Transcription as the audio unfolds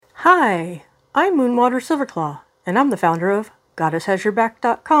Hi, I'm Moonwater Silverclaw, and I'm the founder of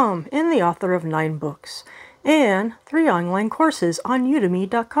GoddessHasYourBack.com and the author of 9 books and 3 online courses on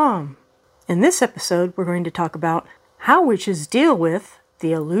Udemy.com. In this episode, we're going to talk about how witches deal with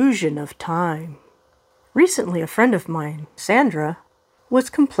the illusion of time. Recently, a friend of mine, Sandra,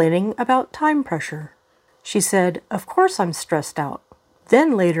 was complaining about time pressure. She said, "Of course I'm stressed out."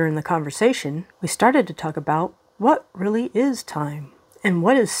 Then later in the conversation, we started to talk about what really is time. And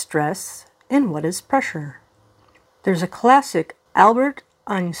what is stress, and what is pressure? There's a classic Albert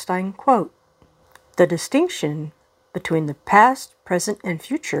Einstein quote: "The distinction between the past, present, and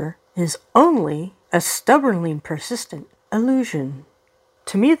future is only a stubbornly persistent illusion."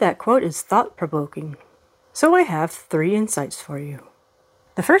 To me, that quote is thought-provoking. So I have 3 insights for you.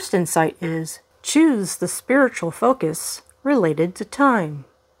 The first insight is choose the spiritual focus related to time.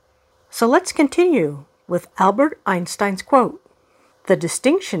 So let's continue with Albert Einstein's quote. "The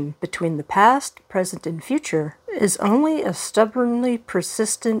distinction between the past, present, and future is only a stubbornly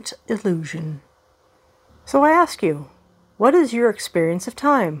persistent illusion." So I ask you, what is your experience of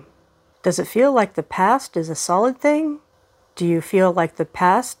time? Does it feel like the past is a solid thing? Do you feel like the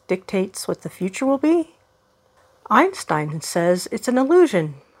past dictates what the future will be? Einstein says it's an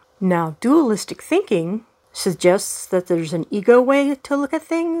illusion. Now, dualistic thinking suggests that there's an ego way to look at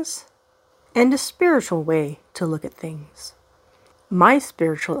things and a spiritual way to look at things. My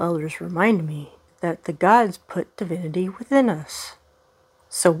spiritual elders remind me that the gods put divinity within us.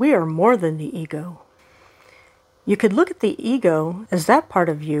 So we are more than the ego. You could look at the ego as that part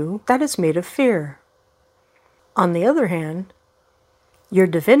of you that is made of fear. On the other hand, your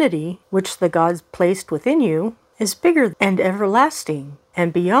divinity, which the gods placed within you, is bigger and everlasting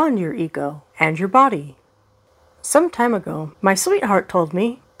and beyond your ego and your body. Some time ago, my sweetheart told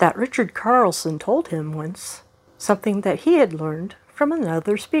me that Richard Carlson told him once something that he had learned from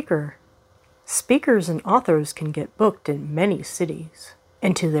another speaker. Speakers and authors can get booked in many cities,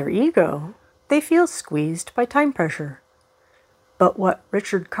 and to their ego, they feel squeezed by time pressure. But what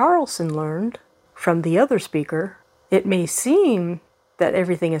Richard Carlson learned from the other speaker, it may seem that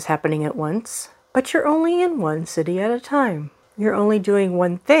everything is happening at once, but you're only in one city at a time. You're only doing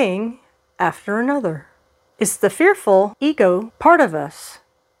one thing after another. It's the fearful ego part of us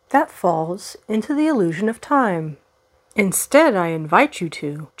that falls into the illusion of time. Instead, I invite you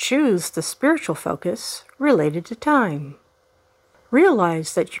to choose the spiritual focus related to time.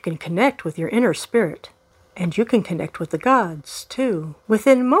 Realize that you can connect with your inner spirit, and you can connect with the gods, too,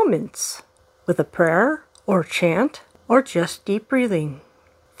 within moments, with a prayer, or chant, or just deep breathing.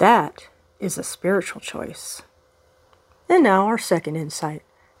 That is a spiritual choice. And now our second insight.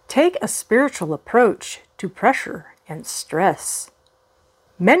 Take a spiritual approach to pressure and stress.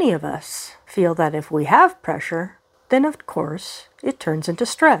 Many of us feel that if we have pressure, then of course it turns into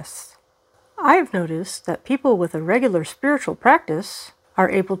stress. I've noticed that people with a regular spiritual practice are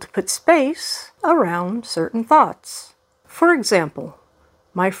able to put space around certain thoughts. For example,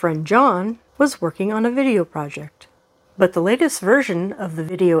 my friend John was working on a video project, but the latest version of the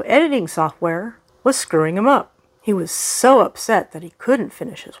video editing software was screwing him up. He was so upset that he couldn't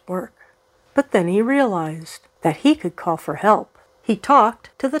finish his work. But then he realized that he could call for help. He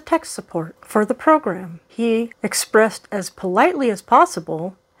talked to the tech support for the program. He expressed as politely as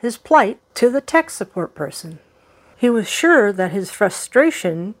possible his plight to the tech support person. He was sure that his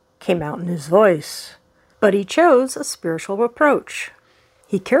frustration came out in his voice, but he chose a spiritual approach.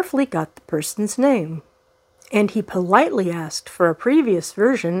 He carefully got the person's name, and he politely asked for a previous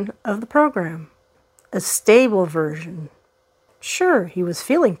version of the program, a stable version. Sure, he was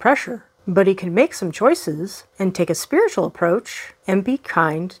feeling pressure, but he can make some choices and take a spiritual approach and be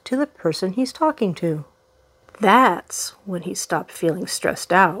kind to the person he's talking to. That's when he stopped feeling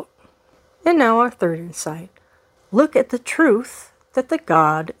stressed out. And now our third insight. Look at the truth that the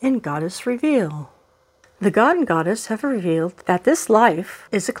God and Goddess reveal. The God and Goddess have revealed that this life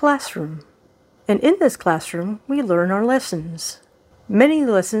is a classroom. And in this classroom, we learn our lessons. Many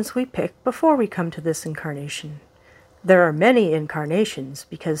lessons we pick before we come to this incarnation. There are many incarnations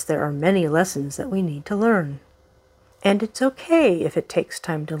because there are many lessons that we need to learn. And it's okay if it takes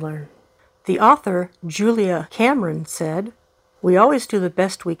time to learn. The author, Julia Cameron, said, "We always do the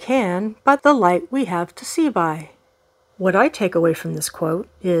best we can by the light we have to see by." What I take away from this quote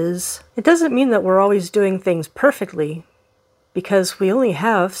is, it doesn't mean that we're always doing things perfectly, because we only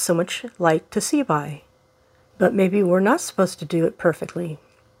have so much light to see by. But maybe we're not supposed to do it perfectly.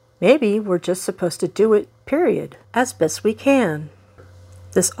 Maybe we're just supposed to do it, period, as best we can.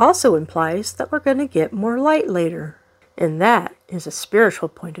 This also implies that we're going to get more light later, and that is a spiritual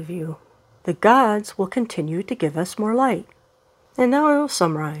point of view. The gods will continue to give us more light. And now I will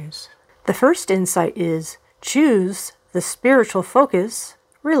summarize. The first insight is choose the spiritual focus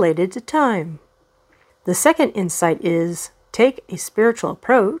related to time. The second insight is take a spiritual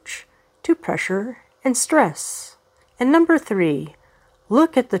approach to pressure and stress. And number 3,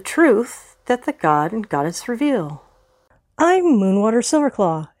 look at the truth that the God and Goddess reveal. I'm Moonwater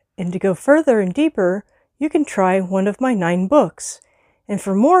Silverclaw, and to go further and deeper, you can try one of my 9 books. And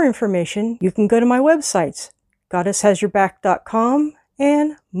for more information, you can go to my websites, goddesshasyourback.com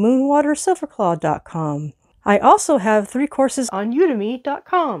and moonwatersilverclaw.com. I also have 3 courses on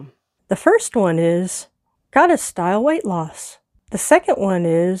udemy.com. The first one is Goddess Style Weight Loss. The second one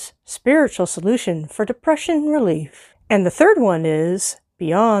is Spiritual Solution for Depression Relief. And the third one is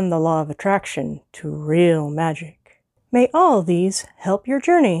Beyond the Law of Attraction to Real Magic. May all these help your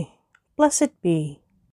journey. Blessed be.